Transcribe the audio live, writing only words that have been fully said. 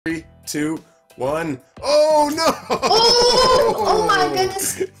2, 1. Oh no! Oh my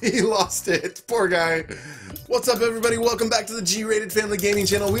goodness! He lost it. Poor guy. What's up, everybody? Welcome back to the G-Rated Family Gaming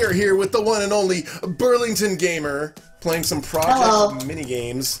Channel. We are here with the one and only Burlington Gamer, playing some Project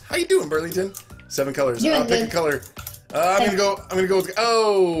Minigames. How you doing, Burlington? 7 colors. Doing Pick a color. I'm gonna go with.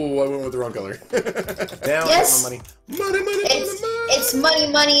 Oh, I went with the wrong color. Now yes. I get my money. Money. It's money,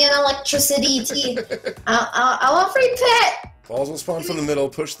 and electricity. I want free pet. Balls will spawn from the middle.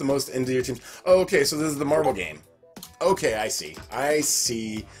 Push the most into your team. Oh, okay, so this is the marble game. Okay, I see. All right,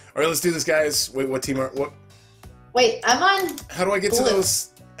 let's do this, guys. Wait, what team are what? Wait, I'm on. How do I get to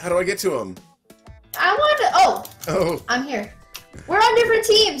those? How do I get to them? I want to. Oh. I'm here. We're on different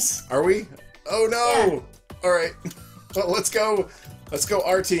teams. Are we? Oh no! Yeah. All right. Well, let's go. Let's go.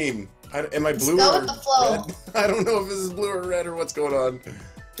 Our team. Am I blue go or with the flow. red? I don't know if this is blue or red or what's going on.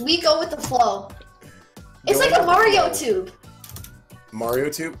 We go with the flow. It's like a Mario tube. Mario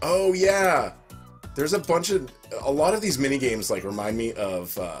tube? Oh yeah. There's a lot of these mini games like remind me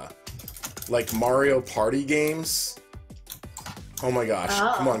of like Mario Party games. Oh my gosh!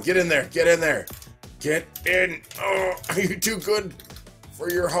 Oh. Come on, get in there! Get in there! Get in! Oh, are you too good for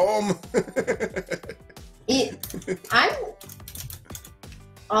your home?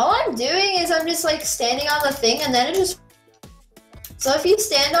 All I'm doing is I'm just like standing on the thing and then it just. So if you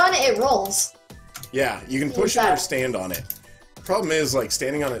stand on it, it rolls. Yeah, you can push it or stand on it. The problem is, like,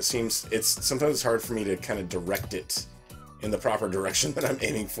 standing on it sometimes it's hard for me to kind of direct it in the proper direction that I'm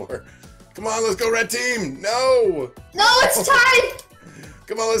aiming for. Come on, let's go, red team! No! No, it's tied!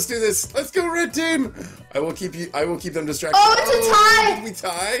 Come on, let's do this. Let's go, red team! I will keep them distracted. Oh, it's a tie! Did we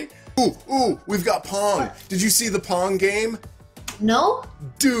tie? Ooh, we've got Pong. Did you see the Pong game? No?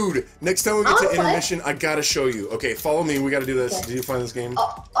 Dude, next time we get to intermission, I gotta show you. Okay, follow me. We gotta do this. Okay. Did you find this game?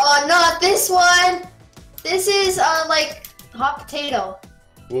 Oh, not this one! This is, like, hot potato.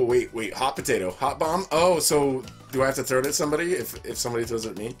 Whoa, wait. Hot potato. Hot bomb? Oh, so do I have to throw it at somebody if somebody throws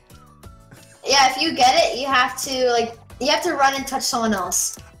it at me? Yeah, if you get it, you have to run and touch someone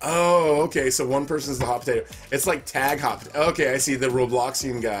else. Oh, okay, so one person's the hot potato. It's like tag hot potato. Okay, I see. The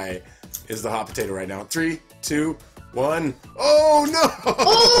Robloxian guy is the hot potato right now. 3, 2, 1. Oh, no!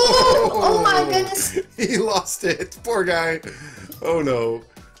 Oh my goodness. He lost it. Poor guy. Oh, no.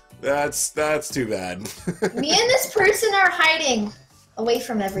 That's too bad. Me and this person are hiding away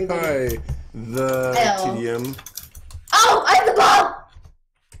from everybody. Hi, the TDM. Oh, I have the bomb!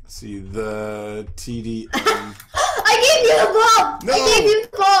 Let's see, the TDM. I gave you the bomb! No! I gave you the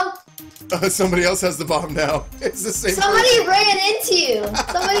bomb! Somebody else has the bomb now. It's the same Somebody ran into you.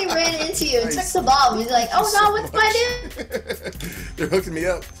 Somebody ran into you and took the bomb. He's like, oh no, what's my dude? They're hooking me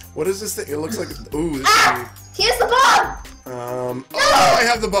up. What is this thing? It looks like, ooh, this he has the bomb! Oh, I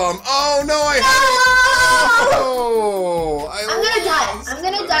have the bomb. Oh, no, I have it. Oh, I'm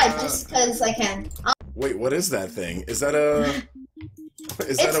gonna die just because I can. Wait, what is that thing? Is that an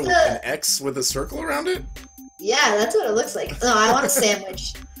X with a circle around it? Yeah, that's what it looks like. No, I want a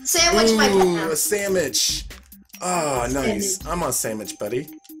sandwich. Sandwich my pet. A sandwich. Oh, nice. Sandwich. I'm on sandwich, buddy.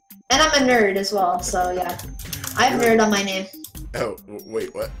 And I'm a nerd as well, so yeah. I have nerd on my name. Oh,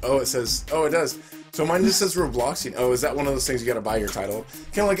 wait, what? Oh, it says, oh, it does. So mine just says Robloxian. Oh, is that one of those things you gotta buy your title?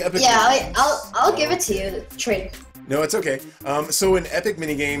 Kind of like Epic. Yeah, I'll give it to you to trade. No, it's okay. So in Epic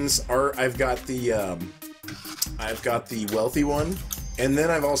Minigames, I've got the wealthy one, and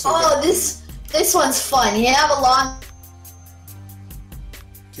then I've also got this one's fun. You have a lawn.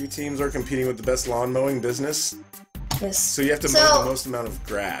 2 teams are competing with the best lawn mowing business. Yes. So you have to mow the most amount of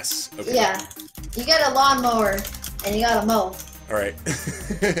grass. Okay. Yeah. You get a lawnmower, and you gotta mow. All right.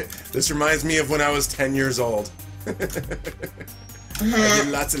 This reminds me of when I was 10 years old. I did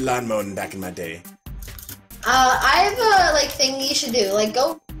lots of lawn mowing back in my day. I have a thing you should do. Like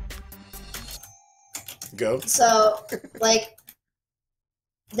go. So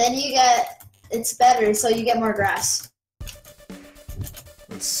then you get it's better. So you get more grass.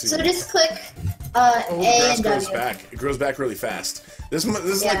 Let's see. So just click the A grass and grows W. back. It grows back really fast. This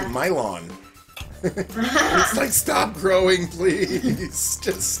is like my lawn. It's like, stop growing, please.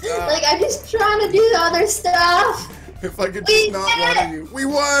 Just stop. Like, I'm just trying to do the other stuff. If I could just not water you. We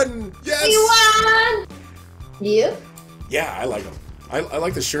won! Yes! We won! You? Yeah, I like them. I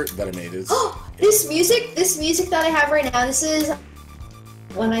like the shirt that I made. This music that I have right now, this is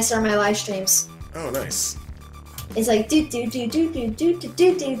when I start my live streams. Oh, nice. It's like do do do do do do do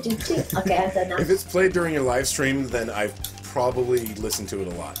do do do do. Okay, I've done that. If it's played during your live stream, then I've probably listened to it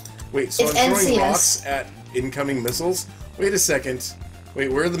a lot. Wait, so it's I'm throwing NCS. rocks at incoming missiles? Wait a second.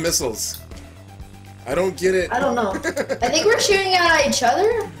 Wait, where are the missiles? I don't get it. I don't know. I think we're shooting at each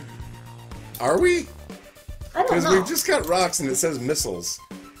other. Are we? I don't Because know. we've just got rocks and it says missiles.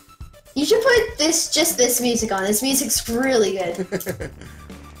 You should put just this music on. This music's really good.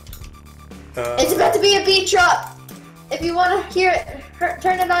 It's about to be a beat drop. If you want to hear it,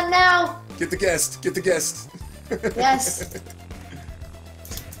 turn it on now. Get the guest. Get the guest. Yes.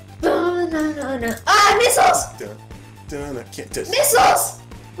 Ah, missiles! Can't touch. Missiles!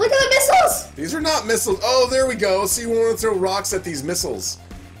 Look at the missiles! These are not missiles. Oh, there we go. See, we want to throw rocks at these missiles.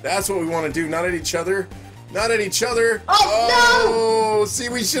 That's what we want to do. Not at each other. Not at each other. Oh, no! See,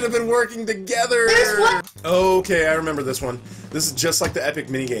 we should have been working together. There's one. Okay, I remember this one. This is just like the epic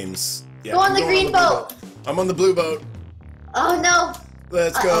minigames. Yeah, go on the green boat. I'm on the blue boat. Oh no.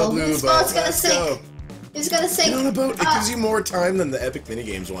 Let's go, blue This boat. boat's gonna sink. It's gonna sink. Get on a boat. It gives you more time than the epic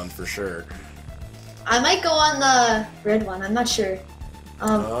minigames one for sure. I might go on the red one. I'm not sure.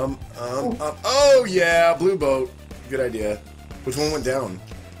 Oh yeah, blue boat. Good idea. Which one went down?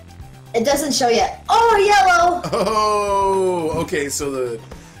 It doesn't show yet. Oh, yellow. Oh, okay. So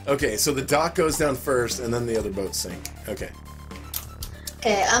the dock goes down first, and then the other boats sink. Okay.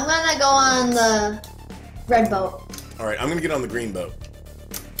 Okay, I'm gonna go on the red boat. All right, I'm gonna get on the green boat.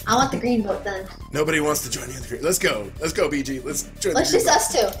 I want the green boat then. Nobody wants to join me on the green. Let's go. Let's go, BG. Let's join. Let's the green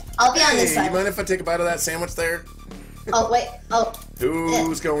just boat. us two. I'll be on this side. You mind if I take a bite of that sandwich there? Oh wait. Oh.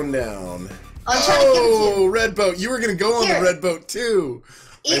 Who's going down? I'm trying to give it to you. Red boat. You were gonna go on the red boat too.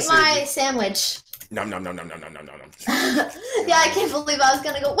 Eat my sandwich. Nom nom nom nom nom nom nom nom. Yeah, I can't believe I was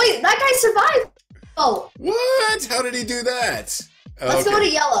gonna go. Wait, that guy survived. Oh. What? How did he do that? Let's go to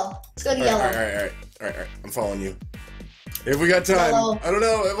yellow. Let's go to yellow. All right. I'm following you. If we got time, yellow. I don't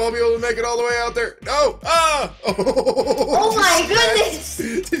know if I'll be able to make it all the way out there. No! Ah! Oh my goodness!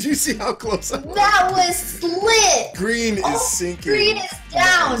 Did you see how close I was? That was lit. Green is sinking. Green is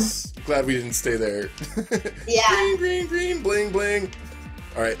down. Nice. Glad we didn't stay there. Yeah. Green, bling, bling.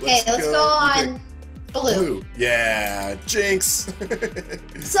 All right, let's go on blue. Yeah, jinx.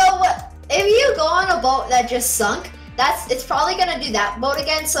 So if you go on a boat that just sunk, it's probably gonna do that boat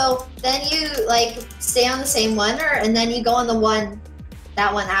again. So then you like stay on the same one, and then you go on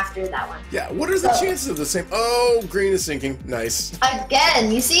that one after that one. Yeah. What are the chances of the same? Oh, green is sinking. Nice.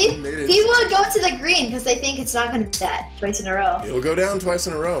 Again, you see, people would go to the green because they think it's not gonna be that twice in a row. It'll go down twice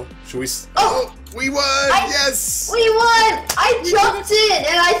in a row. Should we? Oh, we won! Yes. We won! I jumped in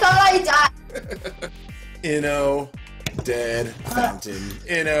and I thought I died. Inno, dead, fountain.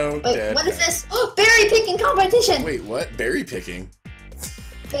 Inno, wait, dead. What is this? Oh, berry picking competition! Wait, what? Berry picking?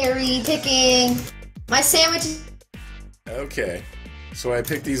 Berry picking. My sandwich. Okay. So I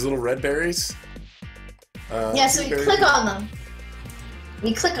pick these little red berries? Yeah, so you click on them.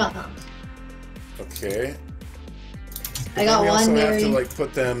 You click on them. Okay. I got one berry. We also have to like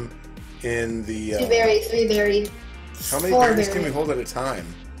put them in the... 2 berry, 3 berry, how many 4 berries berry. can we hold at a time?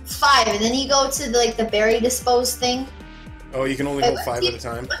 5, and then you go to the berry dispose thing. Oh, you can only hold 5 at a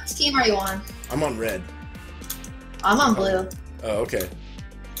time? What team are you on? I'm on red. I'm on blue. Oh, okay.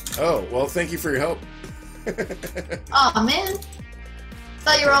 Oh, well, thank you for your help. Oh man.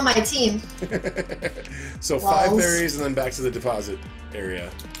 Thought you were on my team. So 5 berries and then back to the deposit area.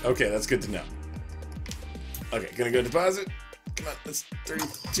 Okay, that's good to know. Okay, gonna go deposit. Come on, that's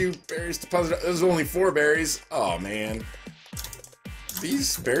 32 berries deposit. There's only 4 berries. Oh man.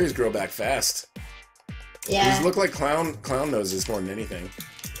 These berries grow back fast. Yeah. These look like clown noses more than anything.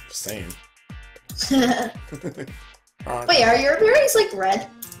 Just saying. Wait, are your berries like red?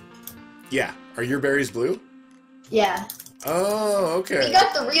 Yeah. Are your berries blue? Yeah. Oh, okay. We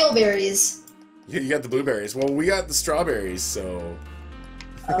got the real berries. You got the blueberries. Well, we got the strawberries, so...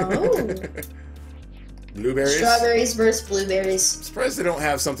 Oh. Blueberries? Strawberries versus blueberries. I'm surprised they don't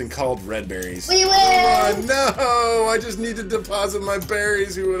have something called red berries. We win! Oh, no! I just need to deposit my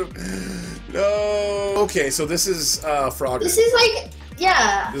berries. Who would have... No! Okay, so this is Frogger. This is like...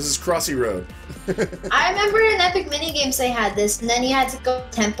 Yeah. This is Crossy Road. I remember in Epic Minigames they had this, and then you had to go to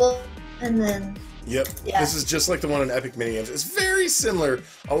temple, and then... Yep. Yeah. This is just like the one in Epic Minigames. It's very similar.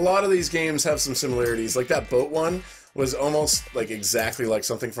 A lot of these games have some similarities. Like that boat one was almost like exactly like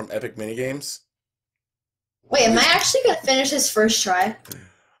something from Epic Minigames. Wait, am I actually gonna finish this first try?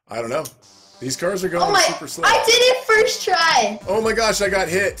 I don't know. These cars are going super slow. I did it first try! Oh my gosh, I got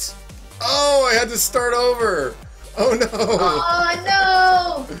hit. Oh, I had to start over. Oh no. Oh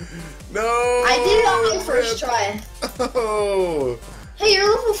no. No. I did it on my first try. Oh. Hey, you're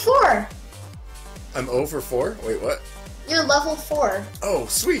level 4. I'm 0 for 4? Wait, what? You're level 4. Oh,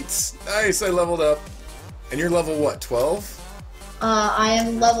 sweet. Nice, I leveled up. And you're level what, 12? I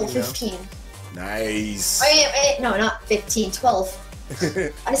am level 15. Nice. Wait, no, not 15,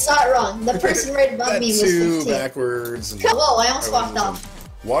 12. I saw it wrong. The person right above me was 15. Backwards. And whoa, I almost walked off.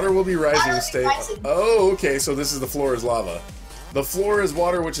 Water will be rising. Stay. Oh, okay, so this is the floor is lava. The floor is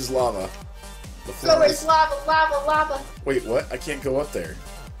water, which is lava. The floor is lava, lava, lava. Wait, what? I can't go up there.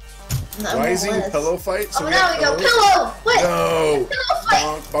 No, Rising pillow fight? So now we go pillow! What? No! Pillow fight!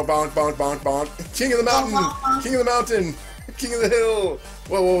 Bonk, bonk, bonk, bonk, bonk, bonk. King of the mountain! Bonk, bonk, bonk. King of the mountain! King of the hill!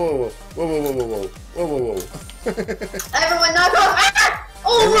 Whoa, whoa, whoa, whoa, whoa, whoa, whoa, whoa, whoa, whoa. Everyone knock off! Ah!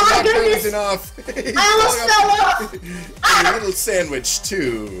 Oh my goodness! Off. I almost fell off! A little sandwich,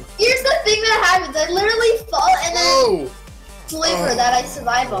 too. Here's the thing that happens. I literally fall and then sliver that I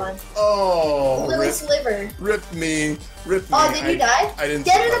survive on. Oh, Little sliver. Rip me. Rip me. Oh, did you die? I didn't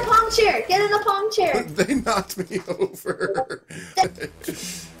Get in a palm chair. Get in a palm chair. They knocked me over.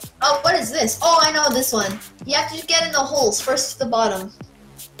 Oh, what is this? Oh, I know this one. You have to just get in the holes first to the bottom.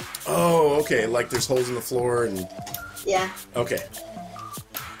 Oh, okay. Like there's holes in the floor and... Yeah. Okay.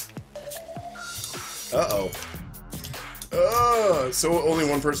 Uh-oh. Oh, so only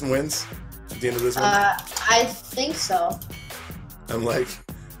one person wins at the end of this one? I think so. I'm like,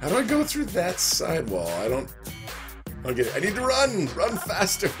 how do I go through that sidewall? I don't get it. I need to run! Run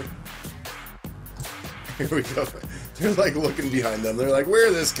faster! Here we go. They're like looking behind them. They're like, we're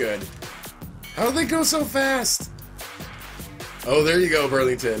this good. How do they go so fast? Oh, there you go,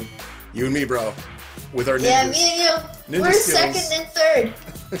 Burlington. You and me, bro. With our ninjas. Yeah, me and you. We're skills. second and third.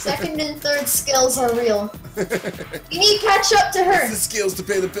 Second and third skills are real. You need to catch up to her. It's the skills to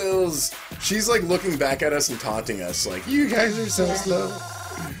pay the bills. She's like looking back at us and taunting us like, you guys are so slow.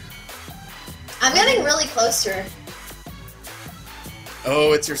 I'm getting really close to her.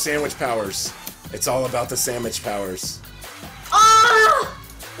 Oh, it's your sandwich powers. It's all about the sandwich powers. Ah!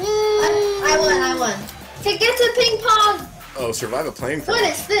 I won. Okay, get to ping pong. Oh, survive a plane crash. What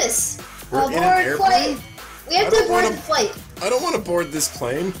is this? We're in an airplane? Flight. We have to board the flight. I don't want to board this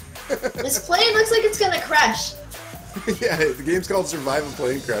plane. This plane looks like it's gonna crash. Yeah, the game's called Survive a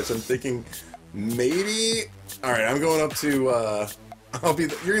Plane Crash. I'm thinking maybe. All right, I'm going up to.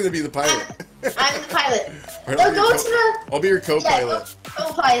 You're gonna be the pilot. I'm the pilot. Right, I'll be your co-pilot. Yeah,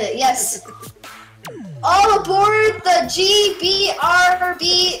 co-pilot. Yes. All aboard the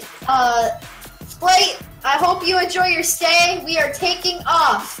GBRB flight. I hope you enjoy your stay. We are taking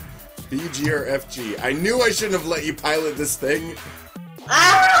off. GRFG. I knew I shouldn't have let you pilot this thing.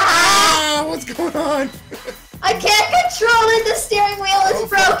 Ah! What's going on? I can't control it. The steering wheel is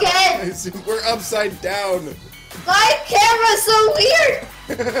broken. We're upside down. My camera's so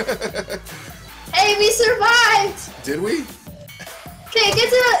weird. Hey, we survived. Did we? Okay, get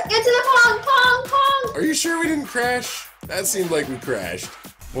to the pong. Are you sure we didn't crash? That seemed like we crashed.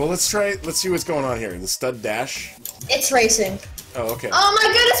 Well, let's see what's going on here. The stud dash. It's racing. Oh, okay. Oh my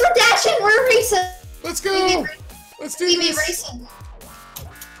goodness, we're dashing. We're racing. Let's go. Let's do this. Racing.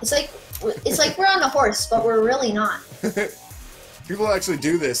 It's like we're on a horse, but we're really not. People actually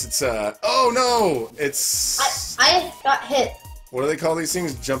do this. It's oh no! It's I got hit. What do they call these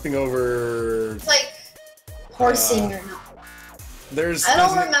things? Jumping over. It's like horsing or not. I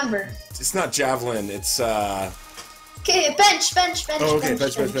don't remember. It's not javelin. It's Okay, bench. Oh, okay,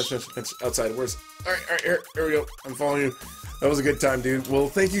 bench. Outside. Where's? All right. Here we go. I'm following you. That was a good time, dude. Well,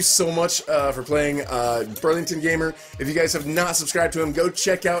 thank you so much for playing Burlington Gamer. If you guys have not subscribed to him, go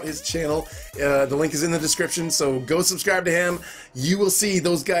check out his channel. The link is in the description, so go subscribe to him. You will see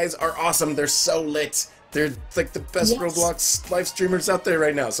those guys are awesome. They're so lit. They're like the best Roblox live streamers out there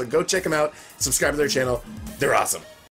right now. So go check them out. Subscribe to their channel. They're awesome.